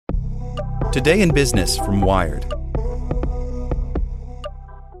Today in Business from Wired.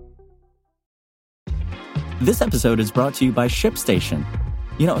 This episode is brought to you by ShipStation.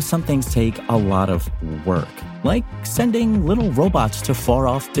 You know, some things take a lot of work, like sending little robots to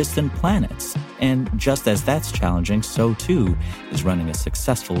far-off distant planets. And just as that's challenging, so too is running a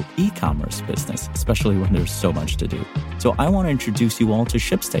successful e-commerce business, especially when there's so much to do. So I want to introduce you all to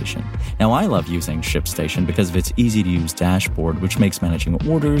ShipStation. Now, I love using ShipStation because of its easy-to-use dashboard, which makes managing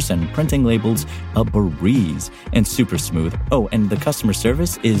orders and printing labels a breeze and super smooth. Oh, and the customer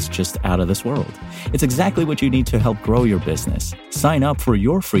service is just out of this world. It's exactly what you need to help grow your business. Sign up for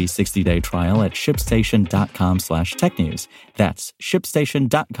your free 60-day trial at shipstation.com/technews. That's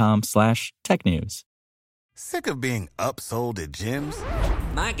shipstation.com/technews. Sick of being upsold at gyms?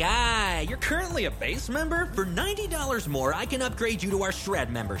 My guy, you're currently a base member? For $90 more, I can upgrade you to our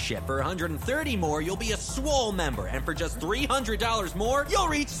Shred membership. For $130 more, you'll be a Swole member. And for just $300 more, you'll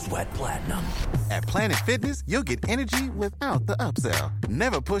reach Sweat Platinum. At Planet Fitness, you'll get energy without the upsell.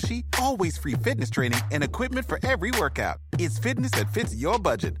 Never pushy, always free fitness training and equipment for every workout. It's fitness that fits your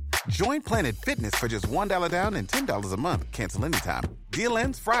budget. Join Planet Fitness for just $1 down and $10 a month. Cancel anytime. Deal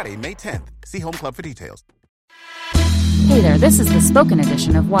ends Friday, May 10th. See Home Club for details. Hey there, this is the spoken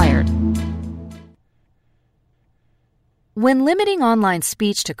edition of Wired. When limiting online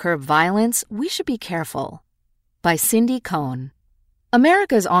speech to curb violence, we should be careful. By Cindy Cohn.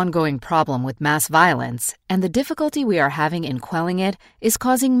 America's ongoing problem with mass violence and the difficulty we are having in quelling it is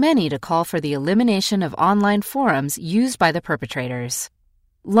causing many to call for the elimination of online forums used by the perpetrators.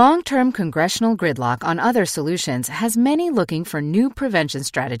 Long-term congressional gridlock on other solutions has many looking for new prevention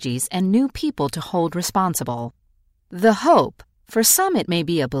strategies and new people to hold responsible. The hope, for some it may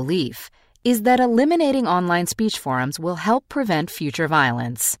be a belief, is that eliminating online speech forums will help prevent future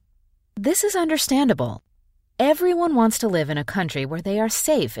violence. This is understandable. Everyone wants to live in a country where they are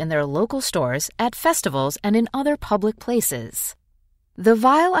safe in their local stores, at festivals, and in other public places. The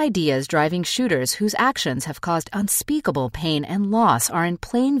vile ideas driving shooters whose actions have caused unspeakable pain and loss are in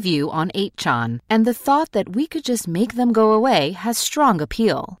plain view on 8chan, and the thought that we could just make them go away has strong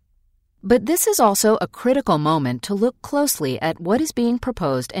appeal. But this is also a critical moment to look closely at what is being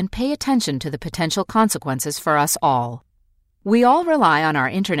proposed and pay attention to the potential consequences for us all. We all rely on our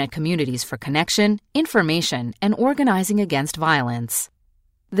internet communities for connection, information, and organizing against violence.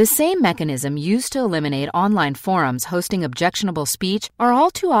 The same mechanism used to eliminate online forums hosting objectionable speech are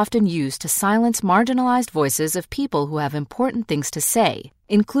all too often used to silence marginalized voices of people who have important things to say,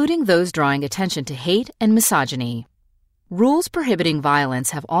 including those drawing attention to hate and misogyny. Rules prohibiting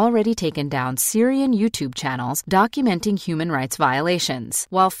violence have already taken down Syrian YouTube channels documenting human rights violations,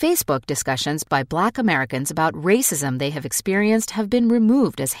 while Facebook discussions by Black Americans about racism they have experienced have been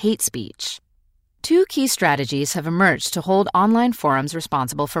removed as hate speech. Two key strategies have emerged to hold online forums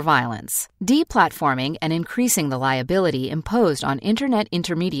responsible for violence: deplatforming and increasing the liability imposed on Internet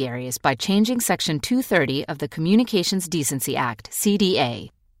intermediaries by changing Section 230 of the Communications Decency Act, CDA.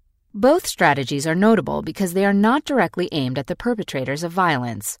 Both strategies are notable because they are not directly aimed at the perpetrators of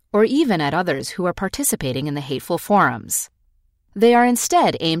violence, or even at others who are participating in the hateful forums. They are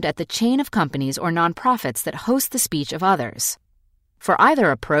instead aimed at the chain of companies or nonprofits that host the speech of others. For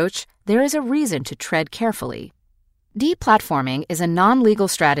either approach, there is a reason to tread carefully. Deplatforming is a non-legal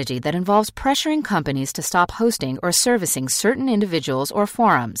strategy that involves pressuring companies to stop hosting or servicing certain individuals or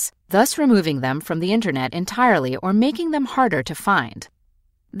forums, thus removing them from the internet entirely or making them harder to find.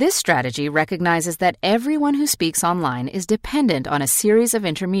 This strategy recognizes that everyone who speaks online is dependent on a series of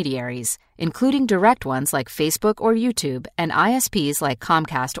intermediaries, including direct ones like Facebook or YouTube and ISPs like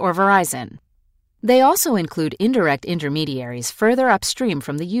Comcast or Verizon. They also include indirect intermediaries further upstream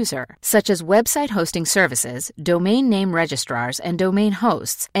from the user, such as website hosting services, domain name registrars and domain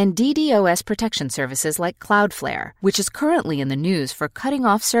hosts, and DDoS protection services like Cloudflare, which is currently in the news for cutting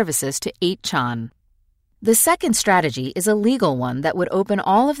off services to 8chan. The second strategy is a legal one that would open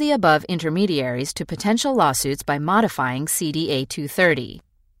all of the above intermediaries to potential lawsuits by modifying CDA 230.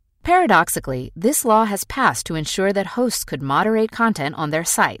 Paradoxically, this law has passed to ensure that hosts could moderate content on their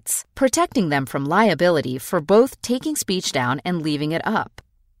sites, protecting them from liability for both taking speech down and leaving it up.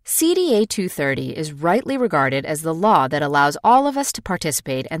 CDA 230 is rightly regarded as the law that allows all of us to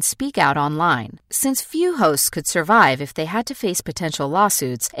participate and speak out online, since few hosts could survive if they had to face potential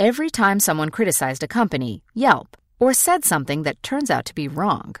lawsuits every time someone criticized a company, Yelp, or said something that turns out to be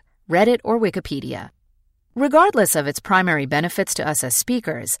wrong, Reddit or Wikipedia. Regardless of its primary benefits to us as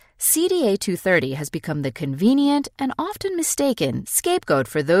speakers, CDA 230 has become the convenient and often mistaken scapegoat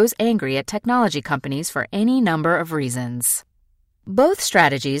for those angry at technology companies for any number of reasons. Both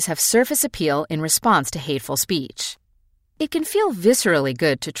strategies have surface appeal in response to hateful speech. It can feel viscerally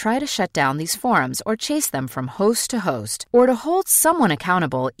good to try to shut down these forums or chase them from host to host, or to hold someone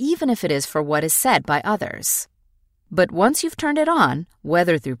accountable even if it is for what is said by others. But once you've turned it on,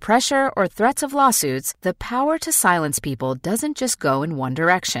 whether through pressure or threats of lawsuits, the power to silence people doesn't just go in one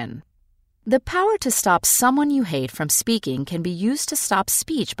direction. The power to stop someone you hate from speaking can be used to stop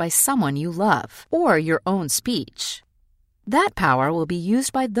speech by someone you love, or your own speech. That power will be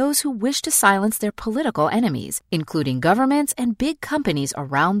used by those who wish to silence their political enemies, including governments and big companies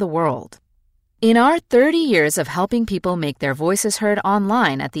around the world. In our 30 years of helping people make their voices heard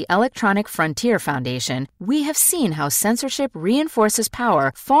online at the Electronic Frontier Foundation, we have seen how censorship reinforces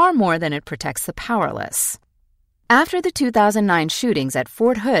power far more than it protects the powerless. After the 2009 shootings at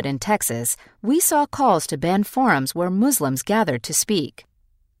Fort Hood in Texas, we saw calls to ban forums where Muslims gathered to speak.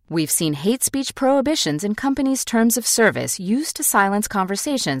 We've seen hate speech prohibitions in companies' terms of service used to silence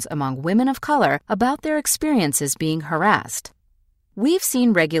conversations among women of color about their experiences being harassed. We've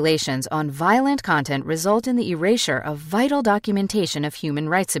seen regulations on violent content result in the erasure of vital documentation of human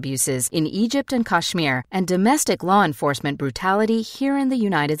rights abuses in Egypt and Kashmir and domestic law enforcement brutality here in the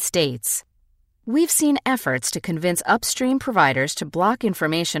United States. We've seen efforts to convince upstream providers to block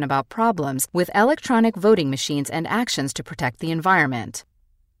information about problems with electronic voting machines and actions to protect the environment.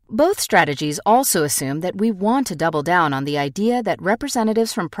 Both strategies also assume that we want to double down on the idea that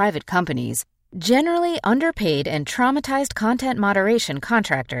representatives from private companies, generally underpaid and traumatized content moderation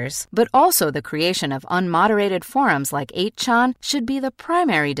contractors, but also the creation of unmoderated forums like 8chan, should be the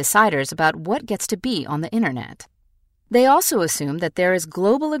primary deciders about what gets to be on the internet. They also assume that there is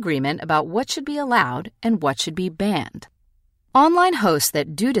global agreement about what should be allowed and what should be banned. Online hosts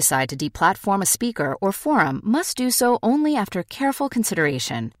that do decide to deplatform a speaker or forum must do so only after careful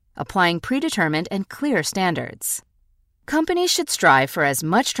consideration, applying predetermined and clear standards. Companies should strive for as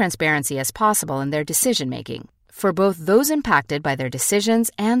much transparency as possible in their decision-making, for both those impacted by their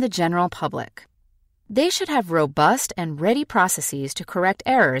decisions and the general public. They should have robust and ready processes to correct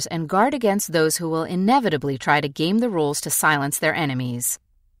errors and guard against those who will inevitably try to game the rules to silence their enemies.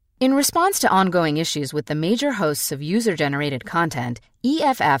 In response to ongoing issues with the major hosts of user-generated content,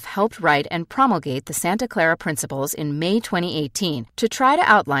 EFF helped write and promulgate the Santa Clara Principles in May 2018 to try to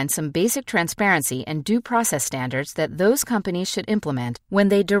outline some basic transparency and due process standards that those companies should implement when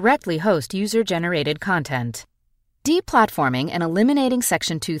they directly host user-generated content. Deplatforming and eliminating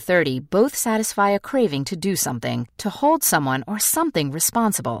Section 230 both satisfy a craving to do something, to hold someone or something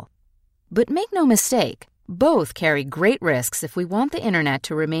responsible. But make no mistake, both carry great risks if we want the internet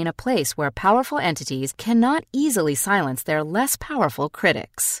to remain a place where powerful entities cannot easily silence their less powerful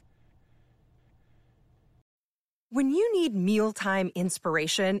critics. When you need mealtime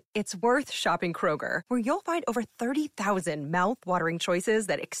inspiration, it's worth shopping Kroger, where you'll find over 30,000 mouth-watering choices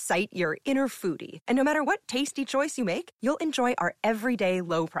that excite your inner foodie. And no matter what tasty choice you make, you'll enjoy our everyday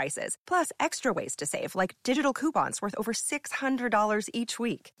low prices, plus extra ways to save, like digital coupons worth over $600 each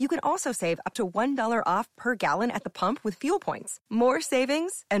week. You can also save up to $1 off per gallon at the pump with fuel points. More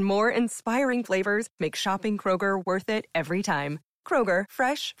savings and more inspiring flavors make shopping Kroger worth it every time. Kroger,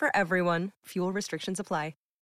 fresh for everyone. Fuel restrictions apply.